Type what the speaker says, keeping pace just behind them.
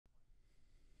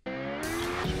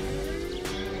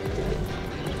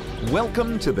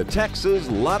Welcome to the Texas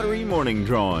Lottery Morning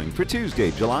Drawing for Tuesday,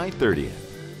 July 30th.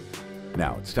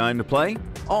 Now it's time to play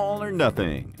All or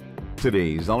Nothing.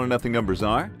 Today's All or Nothing numbers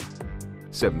are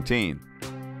 17,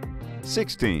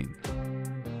 16,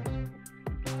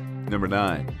 number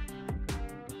 9,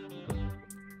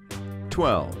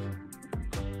 12,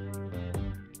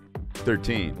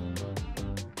 13,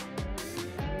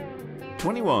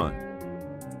 21,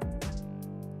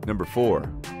 number 4,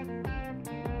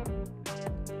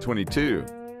 22,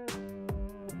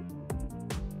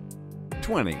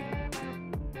 20,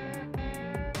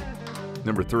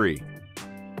 number 3,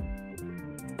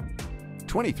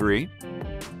 23,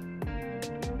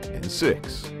 and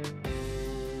 6.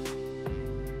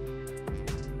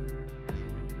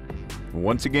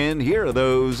 Once again, here are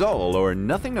those all or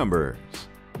nothing numbers.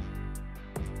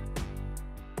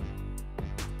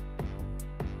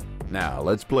 Now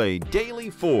let's play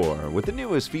Daily 4 with the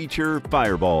newest feature,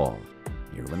 Fireball.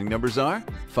 Your winning numbers are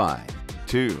 5,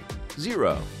 2,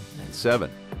 0, and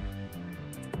 7.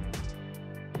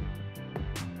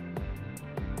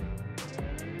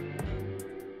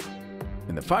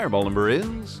 And the Fireball number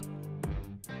is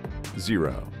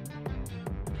 0.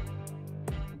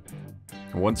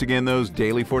 Once again, those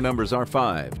Daily 4 numbers are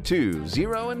 5, 2,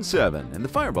 0, and 7, and the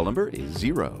Fireball number is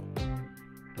 0.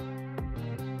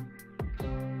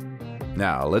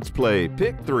 Now let's play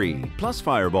Pick 3 plus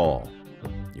Fireball.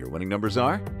 Your winning numbers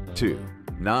are 2,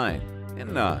 9,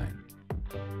 and 9.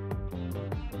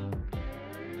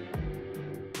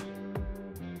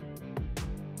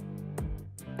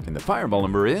 And the Fireball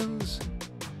number is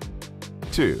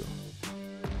 2.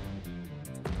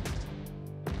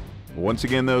 Once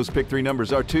again, those Pick 3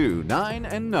 numbers are 2, 9,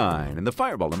 and 9, and the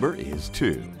Fireball number is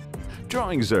 2.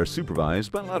 Drawings are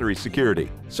supervised by Lottery Security,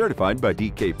 certified by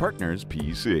DK Partners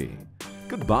PC.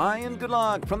 Goodbye and good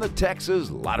luck from the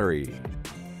Texas Lottery.